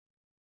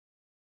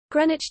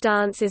Greenwich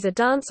Dance is a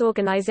dance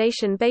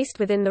organisation based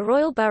within the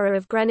Royal Borough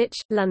of Greenwich,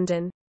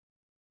 London.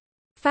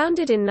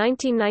 Founded in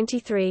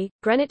 1993,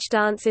 Greenwich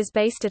Dance is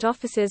based at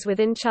offices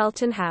within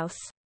Charlton House.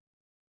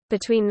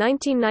 Between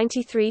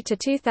 1993 to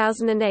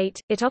 2008,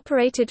 it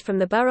operated from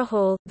the Borough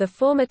Hall, the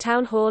former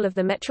town hall of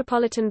the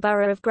Metropolitan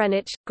Borough of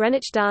Greenwich.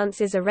 Greenwich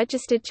Dance is a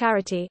registered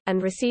charity,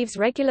 and receives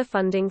regular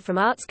funding from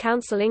Arts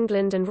Council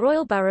England and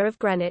Royal Borough of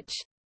Greenwich.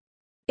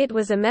 It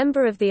was a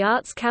member of the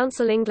Arts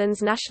Council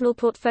England's national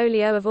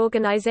portfolio of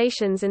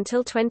organisations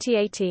until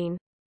 2018.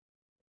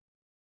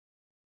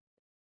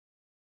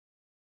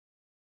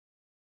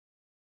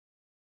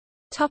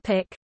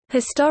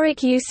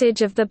 Historic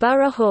usage of the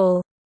Borough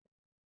Hall.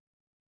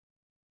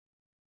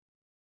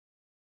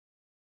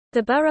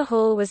 The Borough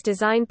Hall was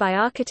designed by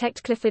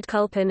architect Clifford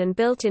Culpin and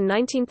built in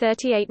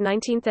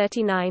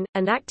 1938–1939,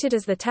 and acted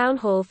as the town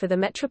hall for the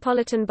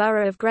Metropolitan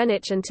Borough of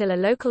Greenwich until a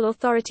local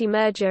authority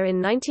merger in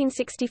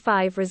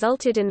 1965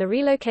 resulted in the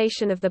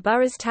relocation of the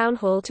borough's town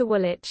hall to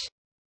Woolwich.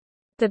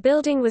 The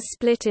building was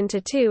split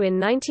into two in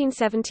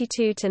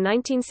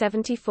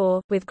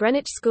 1972–1974, with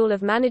Greenwich School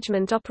of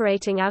Management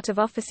operating out of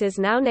offices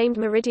now named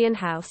Meridian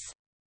House.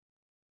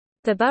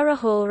 The Borough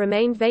Hall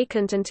remained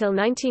vacant until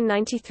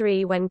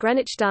 1993 when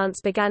Greenwich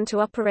Dance began to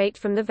operate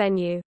from the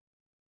venue.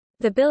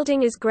 The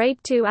building is Grade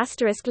 2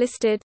 *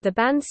 listed. The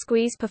band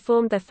Squeeze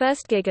performed their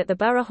first gig at the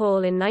Borough Hall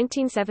in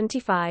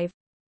 1975.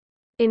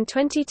 In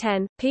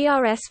 2010,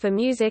 PRS for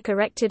Music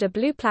erected a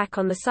blue plaque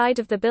on the side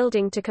of the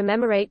building to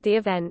commemorate the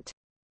event.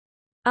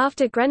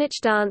 After Greenwich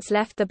Dance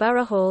left the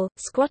Borough Hall,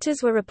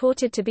 squatters were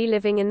reported to be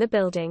living in the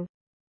building.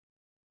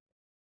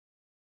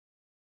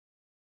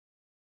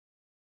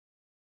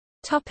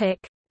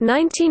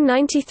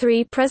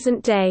 1993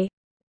 present day.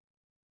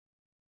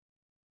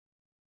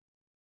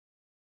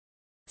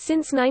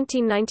 Since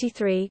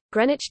 1993,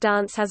 Greenwich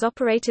Dance has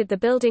operated the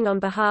building on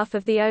behalf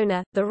of the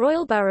owner, the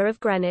Royal Borough of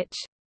Greenwich.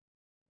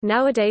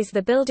 Nowadays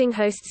the building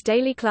hosts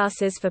daily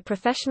classes for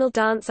professional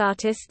dance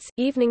artists,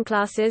 evening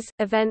classes,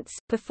 events,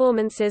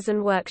 performances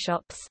and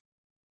workshops.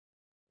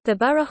 The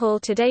Borough Hall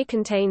today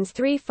contains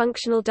 3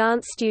 functional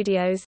dance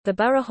studios, the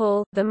Borough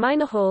Hall, the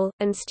Minor Hall,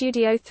 and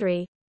Studio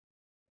 3.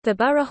 The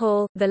Borough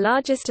Hall, the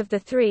largest of the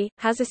 3,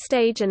 has a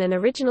stage and an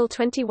original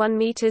 21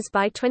 meters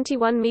by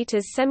 21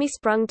 meters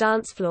semi-sprung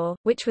dance floor,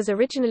 which was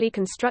originally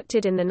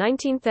constructed in the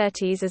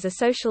 1930s as a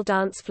social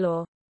dance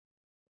floor.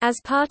 As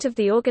part of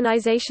the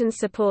organization's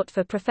support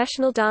for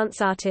professional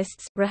dance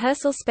artists,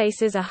 rehearsal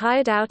spaces are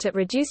hired out at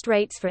reduced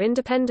rates for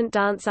independent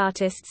dance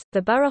artists.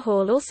 The Borough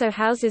Hall also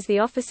houses the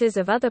offices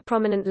of other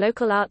prominent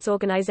local arts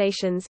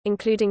organizations,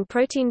 including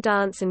Protein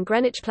Dance and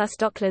Greenwich Plus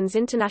Docklands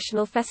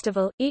International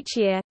Festival. Each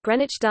year,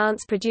 Greenwich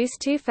Dance produce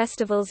 2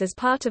 festivals as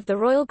part of the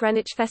Royal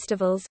Greenwich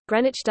Festivals,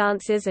 Greenwich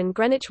Dances and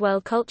Greenwich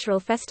World Cultural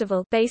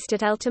Festival, based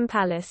at Eltham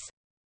Palace.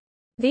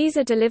 These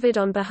are delivered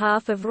on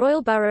behalf of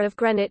Royal Borough of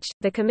Greenwich,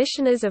 the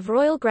commissioners of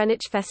Royal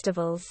Greenwich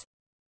Festivals.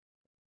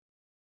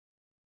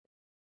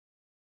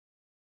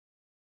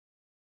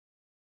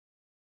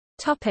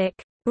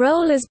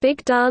 Role as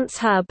Big Dance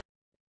Hub.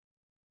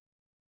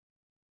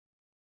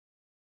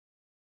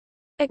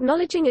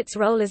 Acknowledging its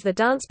role as the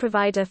dance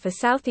provider for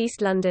South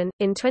East London,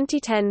 in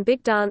 2010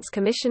 Big Dance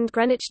commissioned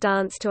Greenwich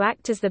Dance to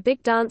act as the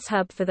Big Dance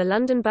Hub for the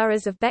London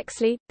boroughs of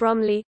Bexley,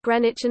 Bromley,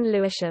 Greenwich and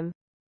Lewisham.